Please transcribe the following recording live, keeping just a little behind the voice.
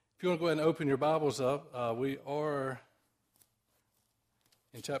If you want to go ahead and open your Bibles up, we are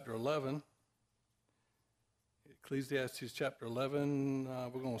in chapter 11. Ecclesiastes chapter 11.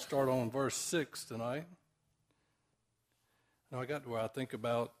 We're going to start on verse 6 tonight. Now I got to where I think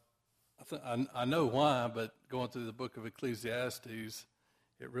about, I know why, but going through the book of Ecclesiastes,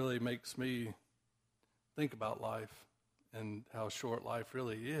 it really makes me think about life and how short life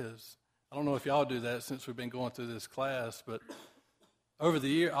really is. I don't know if y'all do that since we've been going through this class, but over the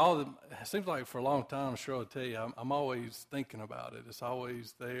year, it seems like for a long time, I'm sure I'll tell you, I'm always thinking about it. It's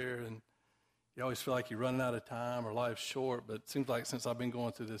always there, and you always feel like you're running out of time or life's short, but it seems like since I've been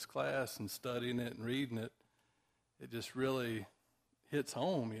going through this class and studying it and reading it, it just really hits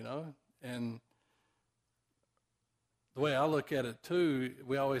home, you know. And the way I look at it, too,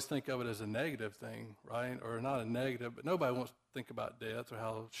 we always think of it as a negative thing, right? Or not a negative, but nobody wants to think about death or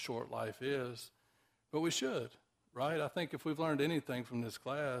how short life is, but we should. Right? I think if we've learned anything from this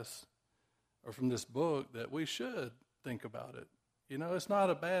class or from this book, that we should think about it. You know, it's not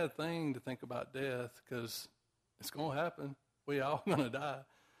a bad thing to think about death because it's going to happen. We all going to die.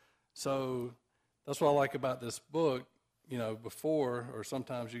 So that's what I like about this book. You know, before, or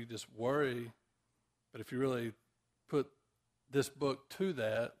sometimes you just worry, but if you really put this book to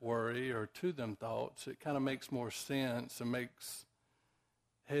that worry or to them thoughts, it kind of makes more sense and makes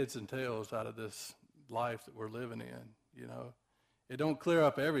heads and tails out of this life that we're living in. You know, it don't clear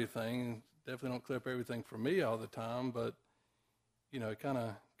up everything. Definitely don't clear up everything for me all the time, but you know, it kind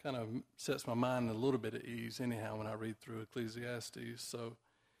of sets my mind a little bit at ease anyhow when I read through Ecclesiastes. So,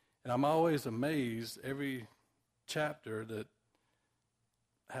 and I'm always amazed every chapter that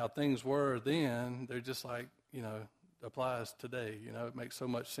how things were then, they're just like, you know, applies today. You know, it makes so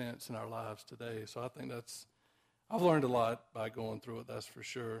much sense in our lives today. So I think I've learned a lot by going through it, that's for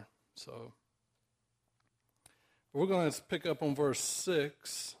sure. So we're going to pick up on verse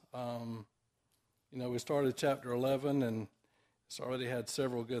 6. You know, we started chapter 11, and it's already had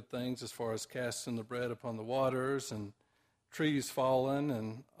several good things as far as casting the bread upon the waters and trees falling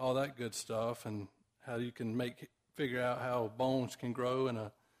and all that good stuff, and how you can figure out how bones can grow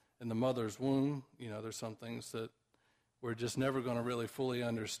in the mother's womb. You know, there's some things that we're just never going to really fully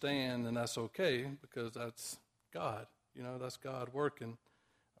understand, and that's okay because that's God. You know, that's God working.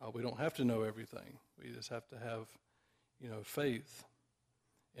 We don't have to know everything. We just have to have, you know, faith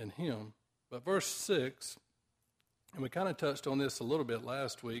in Him. But verse 6, and we kind of touched on this a little bit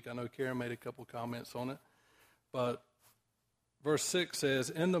last week. I know Karen made a couple comments on it. But verse 6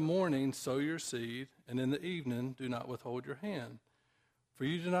 says, "In the morning sow your seed, and in the evening do not withhold your hand. For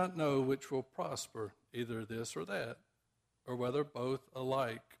you do not know which will prosper, either this or that, or whether both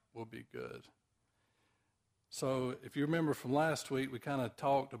alike will be good." So if you remember from last week, we kind of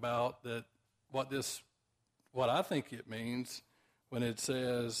talked about that what I think it means when it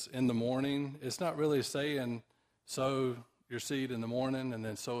says in the morning. It's not really saying sow your seed in the morning and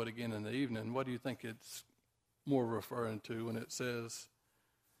then sow it again in the evening. What do you think it's more referring to when it says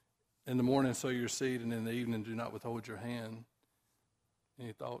in the morning sow your seed and in the evening do not withhold your hand?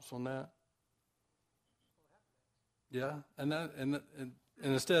 Any thoughts on that? Yeah, and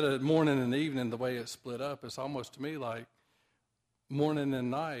instead of morning and evening, the way it's split up, it's almost to me like morning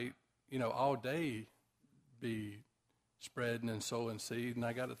and night, you know, all day be spreading and sowing seed. And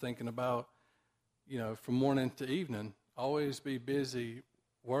I got to thinking about, you know, from morning to evening, always be busy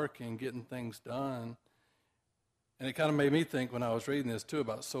working, getting things done. And it kind of made me think when I was reading this too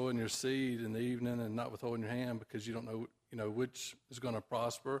about sowing your seed in the evening and not withholding your hand because you don't know, you know, which is going to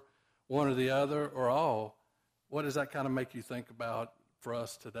prosper, one or the other or all. What does that kind of make you think about for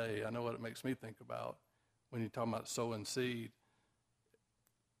us today? I know what it makes me think about when you're talking about sowing seed.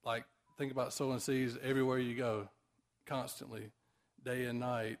 Like, think about sowing seeds everywhere you go, constantly, day and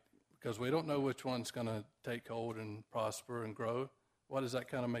night, because we don't know which one's going to take hold and prosper and grow. What does that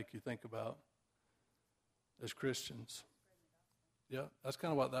kind of make you think about as Christians? Yeah, that's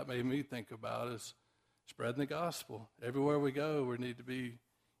kind of what that made me think about, is spreading the gospel. Everywhere we go, we need to be,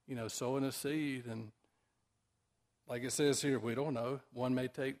 you know, sowing a seed. And like it says here, we don't know. One may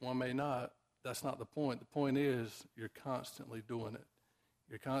take, one may not. That's not the point. The point is you're constantly doing it.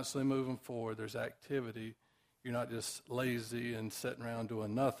 You're constantly moving forward. There's activity. You're not just lazy and sitting around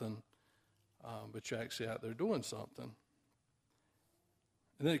doing nothing, but you're actually out there doing something.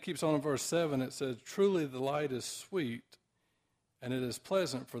 And then it keeps on in verse 7. It says, "Truly the light is sweet, and it is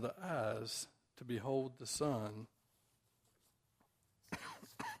pleasant for the eyes to behold the sun."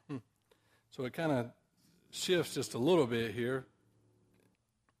 So it kind of shifts just a little bit here.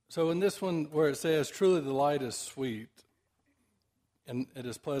 So in this one where it says, "Truly the light is sweet, and it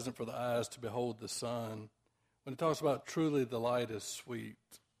is pleasant for the eyes to behold the sun," when it talks about truly the light is sweet,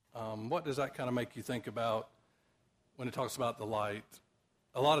 What does that kind of make you think about when it talks about the light?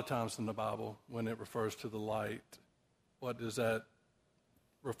 A lot of times in the Bible, when it refers to the light, what does that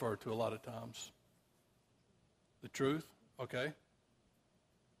refer to a lot of times? The truth? Okay.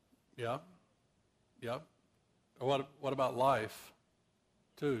 Yeah. Yeah. Or what about life,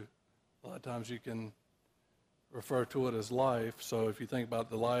 too? A lot of times you can refer to it as life. So if you think about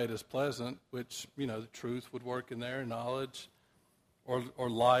the light as pleasant, which, the truth would work in there, knowledge, or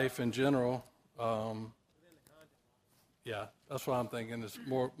life in general. Yeah, that's what I'm thinking is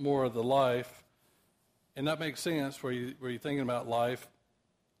more of the life. And that makes sense where you're thinking about life.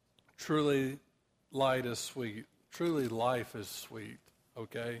 Truly, light is sweet. Truly, life is sweet,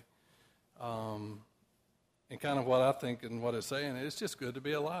 okay? And kind of what I think and what it's saying, it's just good to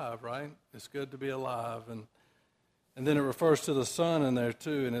be alive, right? It's good to be alive. And then it refers to the sun in there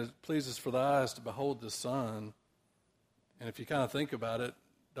too, and it pleases for the eyes to behold the sun. And if you kind of think about it,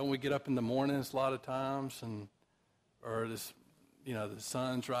 don't we get up in the mornings a lot of times, or this, the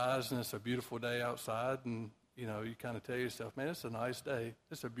sun's rising, it's a beautiful day outside, and you kind of tell yourself, man, it's a nice day.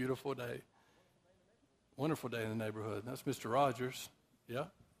 It's a beautiful day. Wonderful day in the neighborhood. That's Mr. Rogers, yeah.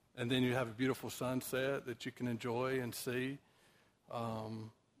 And then you have a beautiful sunset that you can enjoy and see.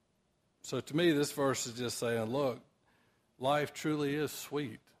 So to me, this verse is just saying, look, life truly is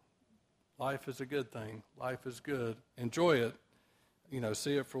sweet. Life is a good thing. Life is good. Enjoy it.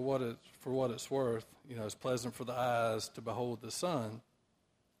 See it for what it's worth. It's pleasant for the eyes to behold the sun.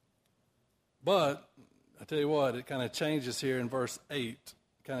 But I tell you what, it kind of changes here in verse 8.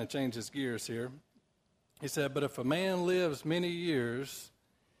 Kind of changes gears here. He said, "But if a man lives many years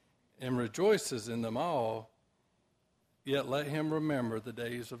and rejoices in them all, yet let him remember the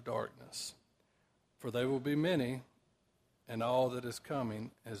days of darkness, for they will be many, and all that is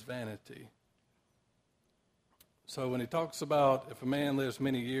coming is vanity." So when he talks about if a man lives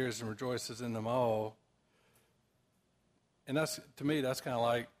many years and rejoices in them all, and that's, to me, that's kind of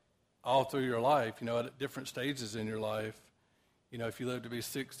like all through your life, at different stages in your life. If you live to be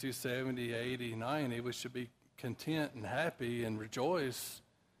 60, 70, 80, 90, we should be content and happy and rejoice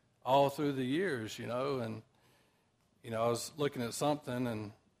all through the years, And, I was looking at something,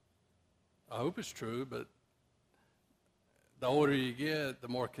 and I hope it's true, but the older you get, the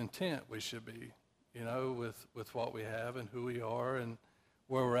more content we should be, with what we have and who we are and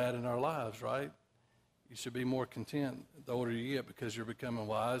where we're at in our lives, right? You should be more content the older you get because you're becoming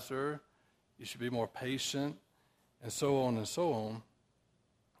wiser. You should be more patient, and so on and so on.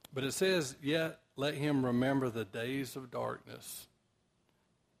 But it says, yet let him remember the days of darkness.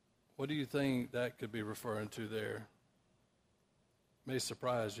 What do you think that could be referring to there? May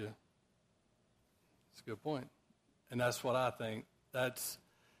surprise you. It's a good point. And that's what I think. That's,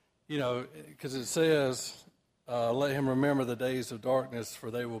 because it says, let him remember the days of darkness,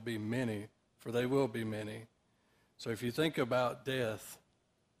 for they will be many. For they will be many. So if you think about death,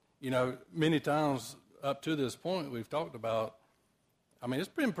 many times up to this point we've talked about, it's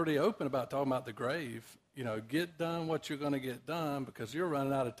been pretty open about talking about the grave. Get done what you're going to get done because you're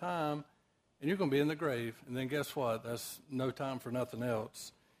running out of time and you're going to be in the grave. And then guess what? That's no time for nothing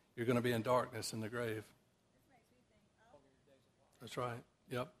else. You're going to be in darkness in the grave. That's right.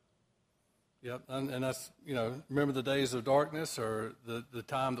 Yep. And that's, remember the days of darkness or the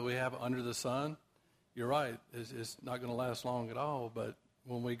time that we have under the sun? You're right. It's not going to last long at all. But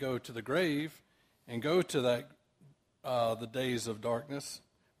when we go to the grave and go to that, the days of darkness,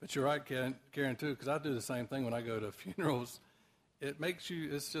 but you're right, Karen, too, because I do the same thing when I go to funerals. It makes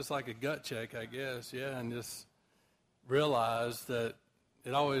you, it's just like a gut check, I guess, yeah, and just realize that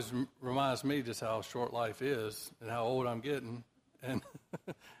it always reminds me just how short life is and how old I'm getting. And,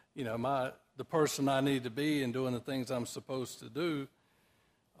 the person I need to be and doing the things I'm supposed to do,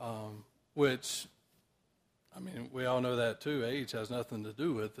 which, we all know that too. Age has nothing to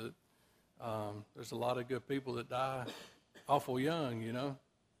do with it. There's a lot of good people that die awful young,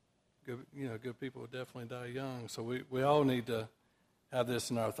 Good people definitely die young. So we all need to have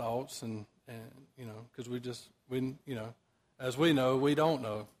this in our thoughts and because as we know, we don't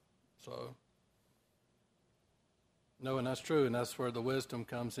know. So, no, and that's true, and that's where the wisdom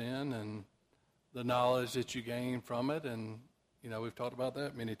comes in and the knowledge that you gain from it. And, we've talked about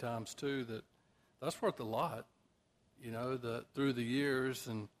that many times too, that's worth a lot, through the years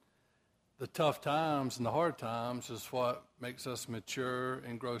and the tough times and the hard times is what makes us mature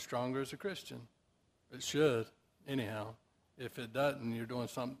and grow stronger as a Christian. It should, anyhow. If it doesn't, you're doing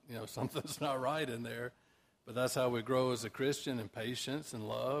something's not right in there. But that's how we grow as a Christian in patience and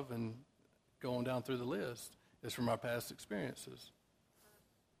love and going down through the list. It's from our past experiences.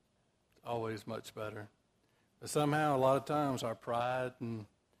 Always much better. But somehow, a lot of times, our pride and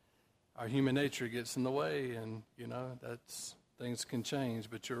our human nature gets in the way, and, things can change.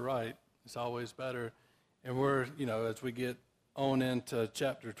 But you're right. It's always better. And we're, as we get on into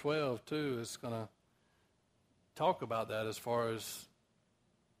chapter 12, too, it's going to talk about that as far as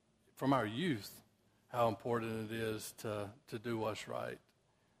from our youth, how important it is to do what's right.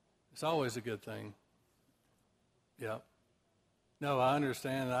 It's always a good thing. Yeah. No, I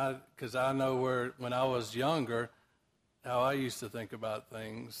understand. Because I know when I was younger, how I used to think about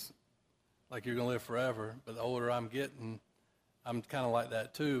things, like you're going to live forever. But the older I'm getting, I'm kind of like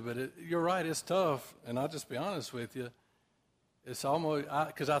that too. But you're right, it's tough. And I'll just be honest with you. It's almost,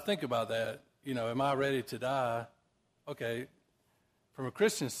 because I think about that, am I ready to die? Okay, from a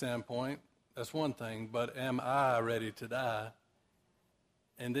Christian standpoint, that's one thing, but am I ready to die?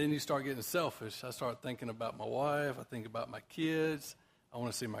 And then you start getting selfish. I start thinking about my wife. I think about my kids. I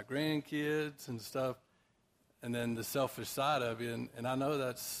want to see my grandkids and stuff. And then the selfish side of you. And I know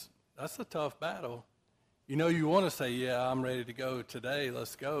that's a tough battle. You want to say, yeah, I'm ready to go today.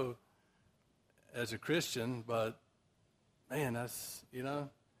 Let's go as a Christian. But, man, that's,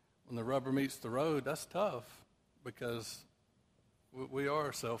 when the rubber meets the road, that's tough because we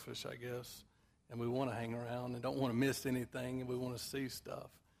are selfish, I guess. And we want to hang around and don't want to miss anything, and we want to see stuff,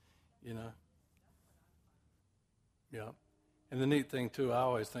 Yeah. And the neat thing, too, I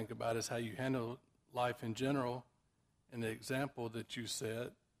always think about is how you handle life in general and the example that you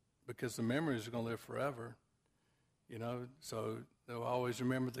set, because the memories are going to live forever, So they'll always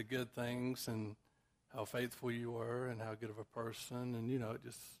remember the good things and how faithful you were and how good of a person. And, it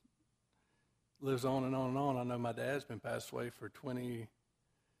just lives on and on and on. I know my dad's been passed away for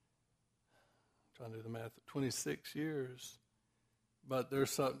 26 years. But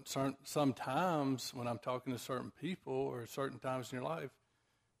there's some times when I'm talking to certain people or certain times in your life,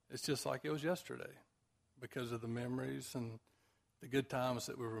 it's just like it was yesterday because of the memories and the good times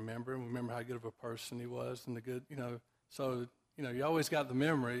that we remember. And we remember how good of a person he was and the good, So, you always got the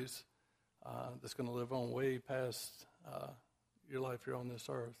memories that's going to live on way past your life here on this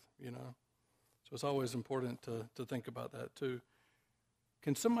earth, So it's always important to think about that too.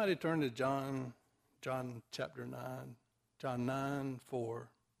 Can somebody turn to John chapter 9, John 9:4.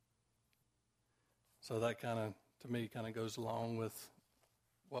 So that to me, goes along with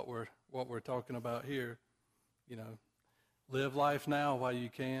what we're talking about here. Live life now while you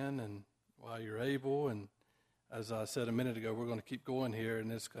can and while you're able. And as I said a minute ago, we're going to keep going here,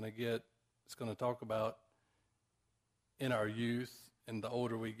 and it's going to talk about in our youth and the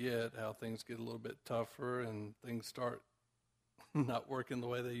older we get, how things get a little bit tougher and things start not working the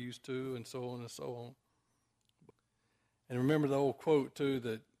way they used to, and so on and so on. And remember the old quote,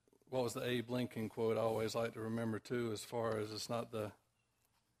 too, what was the Abe Lincoln quote I always like to remember, too, as far as it's not the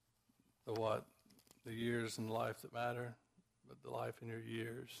years in life that matter, but the life in your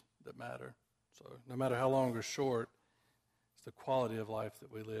years that matter. So no matter how long or short, it's the quality of life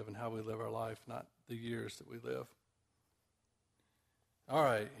that we live and how we live our life, not the years that we live. All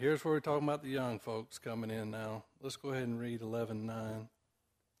right, here's where we're talking about the young folks coming in now. Let's go ahead and read 11:9.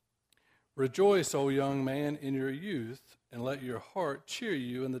 Rejoice, O young man, in your youth, and let your heart cheer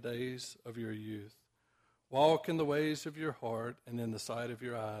you in the days of your youth. Walk in the ways of your heart and in the sight of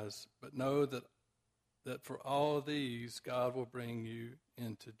your eyes, but know that for all these God will bring you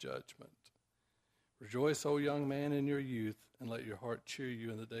into judgment. Rejoice, O young man, in your youth, and let your heart cheer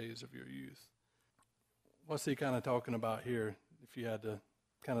you in the days of your youth. What's he talking about here, if you had to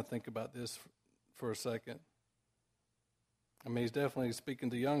think about this for a second? I mean, he's definitely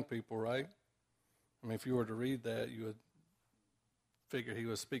speaking to young people, right? I mean, if you were to read that, you would figure he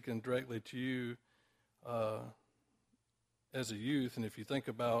was speaking directly to you as a youth. And if you think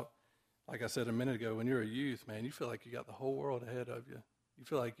about, like I said a minute ago, when you're a youth, man, you feel like you got the whole world ahead of you. You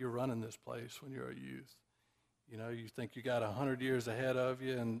feel like you're running this place when you're a youth. You think you got 100 years ahead of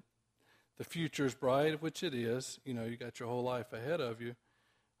you, and the future's bright, which it is. You got your whole life ahead of you.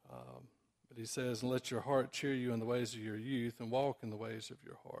 But he says, and let your heart cheer you in the ways of your youth and walk in the ways of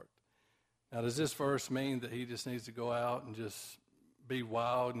your heart. Now, does this verse mean that he just needs to go out and just be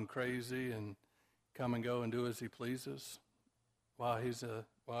wild and crazy and come and go and do as he pleases while he's a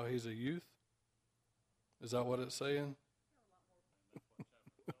youth? Is that what it's saying?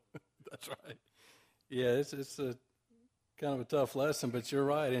 That's right. Yeah, it's a kind of a tough lesson, but you're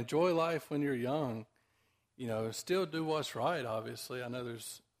right. Enjoy life when you're young. Still do what's right, obviously. I know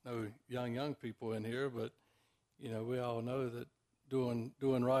there's no young people in here, but, we all know that doing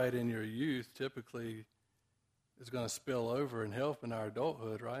right in your youth typically is going to spill over and help in our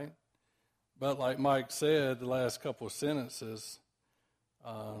adulthood, right? But like Mike said, the last couple of sentences,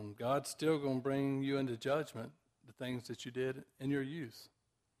 God's still going to bring you into judgment the things that you did in your youth.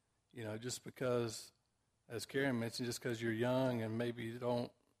 Just because, as Karen mentioned, just because you're young and maybe you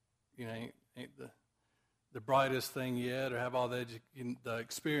don't, ain't the brightest thing yet or have all the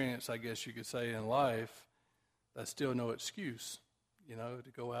experience, I guess you could say, in life, that's still no excuse,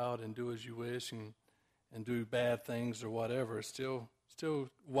 to go out and do as you wish and do bad things or whatever. It's still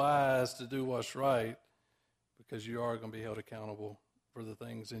wise to do what's right because you are going to be held accountable for the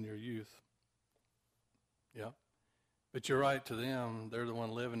things in your youth. Yeah. But you're right to them. They're the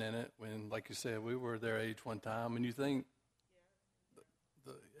one living in it when, like you said, we were their age one time, and you think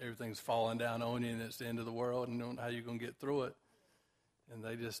everything's falling down on you and it's the end of the world and you don't know how you're going to get through it. And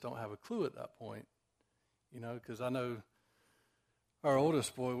they just don't have a clue at that point, because I know our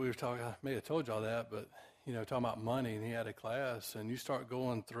oldest boy, we were talking, I may have told y'all that, but, talking about money, and he had a class, and you start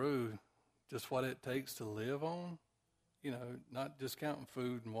going through just what it takes to live on, not just counting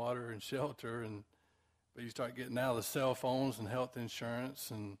food and water and shelter, but you start getting out of the cell phones and health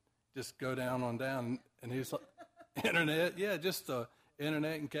insurance and just go down on down. And he's like, internet, yeah, just the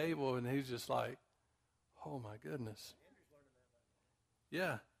internet and cable, and he's just like, oh my goodness.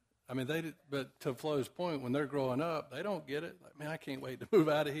 Yeah. I mean, but to Flo's point, when they're growing up, they don't get it. Like, man, I can't wait to move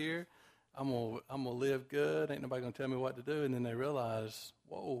out of here. I'm gonna live good. Ain't nobody gonna tell me what to do. And then they realize,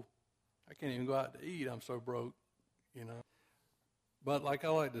 whoa, I can't even go out to eat. I'm so broke, But like I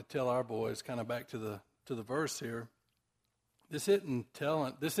like to tell our boys, kind of back to the verse here, this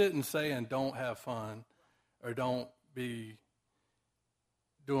isn't saying don't have fun or don't be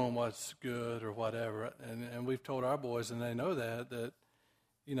doing what's good or whatever. And we've told our boys, and they know that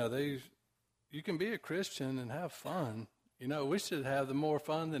you can be a Christian and have fun. We should have the more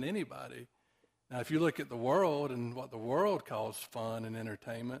fun than anybody. Now, if you look at the world and what the world calls fun and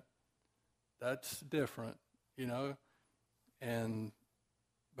entertainment, that's different,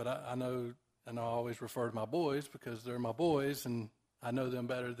 But I know, and I always refer to my boys because they're my boys, and I know them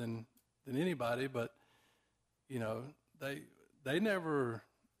better than anybody. But they never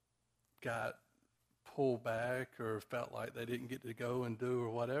got pulled back or felt like they didn't get to go and do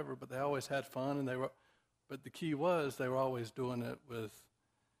or whatever. But they always had fun, and But the key was they were always doing it with,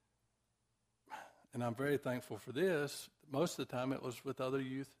 and I'm very thankful for this. Most of the time, it was with other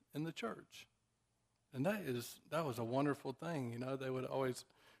youth in the church, and that was a wonderful thing. They would always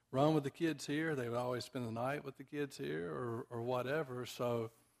run with the kids here. They would always spend the night with the kids here or whatever.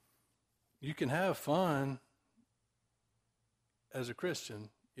 So you can have fun as a Christian.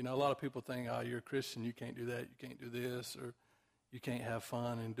 A lot of people think, oh, you're a Christian, you can't do that, you can't do this, or you can't have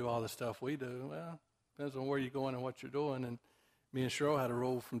fun and do all the stuff we do. Well, depends on where you're going and what you're doing. And me and Cheryl had a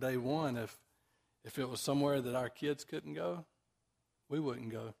rule from day one. If it was somewhere that our kids couldn't go, we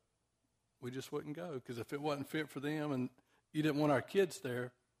wouldn't go. We just wouldn't go, because if it wasn't fit for them and you didn't want our kids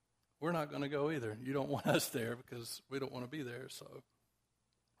there, we're not going to go either. You don't want us there because we don't want to be there. So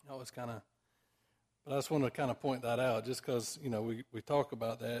that was but I just want to kind of point that out, just because, we talk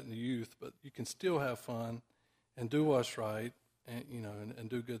about that in the youth, but you can still have fun and do what's right and, and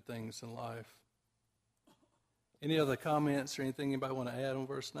do good things in life. Any other comments or anything anybody want to add on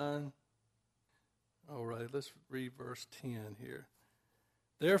verse 9? All right, let's read verse 10 here.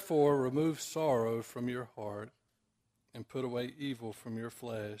 Therefore, remove sorrow from your heart and put away evil from your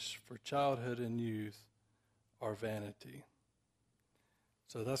flesh, for childhood and youth are vanity.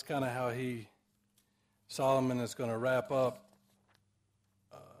 So that's kind of how Solomon is going to wrap up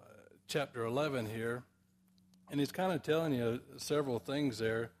chapter 11 here. And he's kind of telling you several things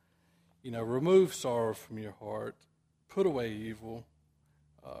there. Remove sorrow from your heart, put away evil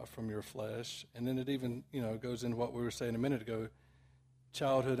from your flesh. And then it even, goes into what we were saying a minute ago.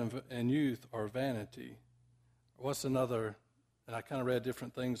 Childhood and youth are vanity. What's another, and I kind of read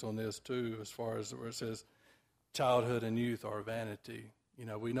different things on this too, as far as where it says childhood and youth are vanity.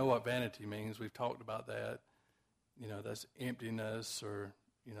 We know what vanity means. We've talked about that. That's emptiness or,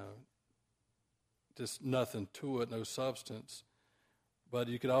 just nothing to it, no substance. But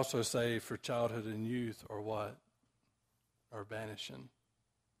you could also say for childhood and youth are what? Are vanishing.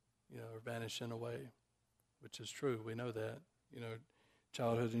 Are vanishing away, which is true. We know that.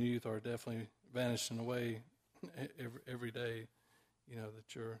 Childhood and youth are definitely vanishing away every day,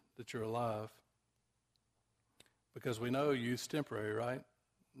 that you're alive. Because we know youth's temporary, right?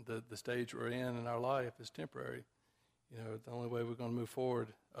 The stage we're in our life is temporary. The only way we're going to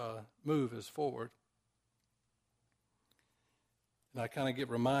move is forward. And I kind of get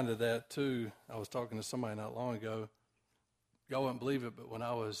reminded of that too. I was talking to somebody not long ago. Y'all wouldn't believe it, but when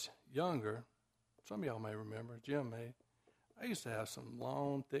I was younger, some of y'all may remember, Jim may, I used to have some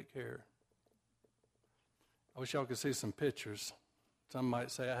long, thick hair. I wish y'all could see some pictures. Some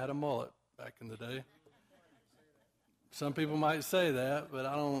might say I had a mullet back in the day. Some people might say that, but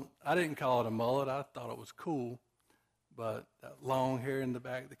I didn't call it a mullet. I thought it was cool. But that long hair in the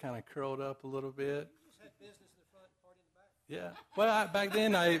back that kind of curled up a little bit. You just had business in the front, party in the back. Yeah. Well,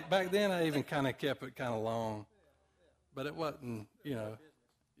 back then I even kind of kept it kind of long. But it wasn't, yeah.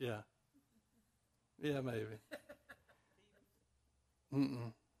 Yeah, maybe.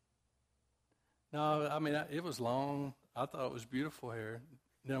 Mm-mm. No, I mean, it was long. I thought it was beautiful hair.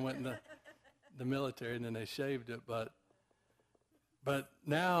 Then I went in the military, and then they shaved it. But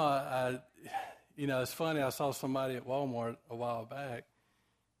now, it's funny. I saw somebody at Walmart a while back,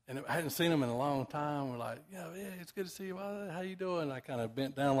 and I hadn't seen them in a long time. We're like, yeah, it's good to see you. How you doing? I kind of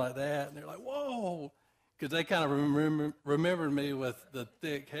bent down like that, and they're like, whoa. Because they kind of remembered me with the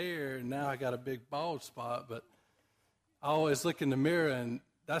thick hair, and now I got a big bald spot. But I always look in the mirror, and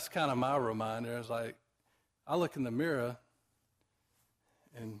that's kind of my reminder. It's like, I look in the mirror,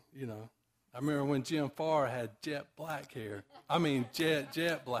 and, I remember when Jim Farr had jet black hair. I mean,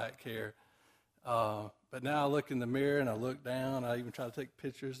 jet black hair. But now I look in the mirror, and I look down. I even try to take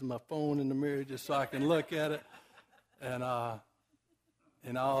pictures of my phone in the mirror just so I can look at it. And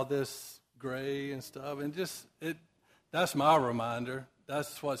all this gray and stuff, and that's my reminder.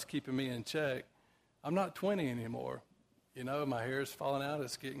 That's what's keeping me in check. I'm not 20 anymore. My hair is falling out.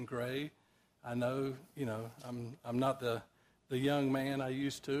 It's getting gray. I know, I'm not the young man I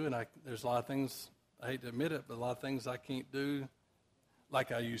used to, and there's a lot of things, I hate to admit it, but a lot of things I can't do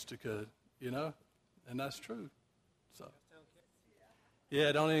like I used to could, and that's true. So,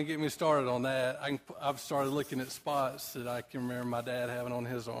 yeah, don't even get me started on that. I've started looking at spots that I can remember my dad having on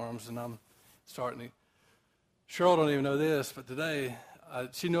his arms, and I'm starting to. Cheryl don't even know this, but today,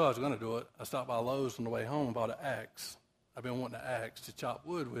 she knew I was going to do it. I stopped by Lowe's on the way home and bought an axe. I've been wanting an axe to chop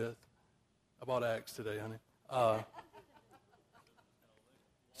wood with. I bought an axe today, honey.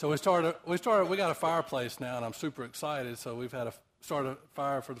 So we got a fireplace now, and I'm super excited. So we've started a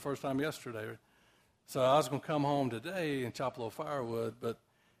fire for the first time yesterday. So I was going to come home today and chop a little firewood, but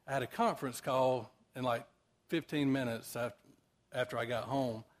I had a conference call in like 15 minutes after I got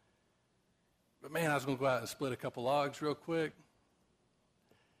home. But, man, I was going to go out and split a couple logs real quick.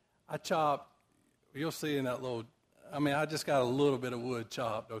 I chopped, you'll see in that little, I just got a little bit of wood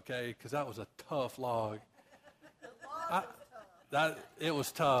chopped, okay, because that was a tough log. It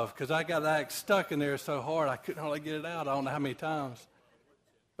was tough because I got that stuck in there so hard I couldn't hardly get it out. I don't know how many times.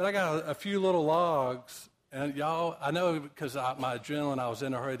 But I got a few little logs, and y'all, I know because my adrenaline, I was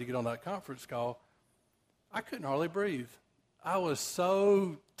in a hurry to get on that conference call. I couldn't hardly breathe. I was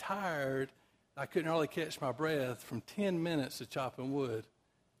so tired, I couldn't hardly catch my breath from 10 minutes of chopping wood.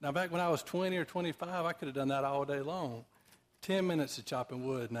 Now, back when I was 20 or 25, I could have done that all day long. 10 minutes of chopping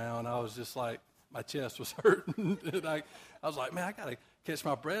wood now, and I was just like, my chest was hurting. And I was like, man, I got to catch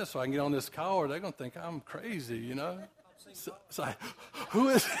my breath so I can get on this call, or they're going to think I'm crazy, So it's like, who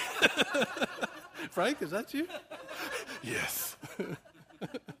is it? Frank, is that you? Yes.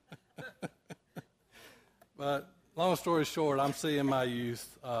 But long story short, I'm seeing my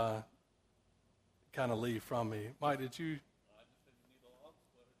youth kind of leave from me. Mike, did you?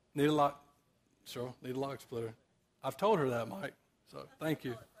 Need a log? Sure, need a log splitter. I've told her that, Mike, so thank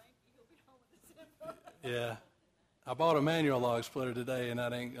you. Yeah. I bought a manual log splitter today, and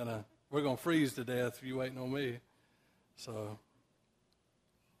we're going to freeze to death if you're waiting on me. So,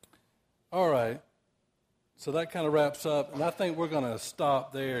 all right. So that kind of wraps up, and I think we're going to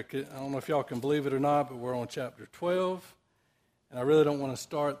stop there. I don't know if y'all can believe it or not, but we're on chapter 12, and I really don't want to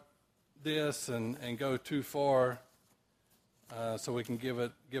start this and go too far, so we can give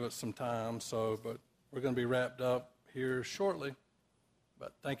it some time. But we're going to be wrapped up here shortly.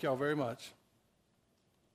 But thank y'all very much.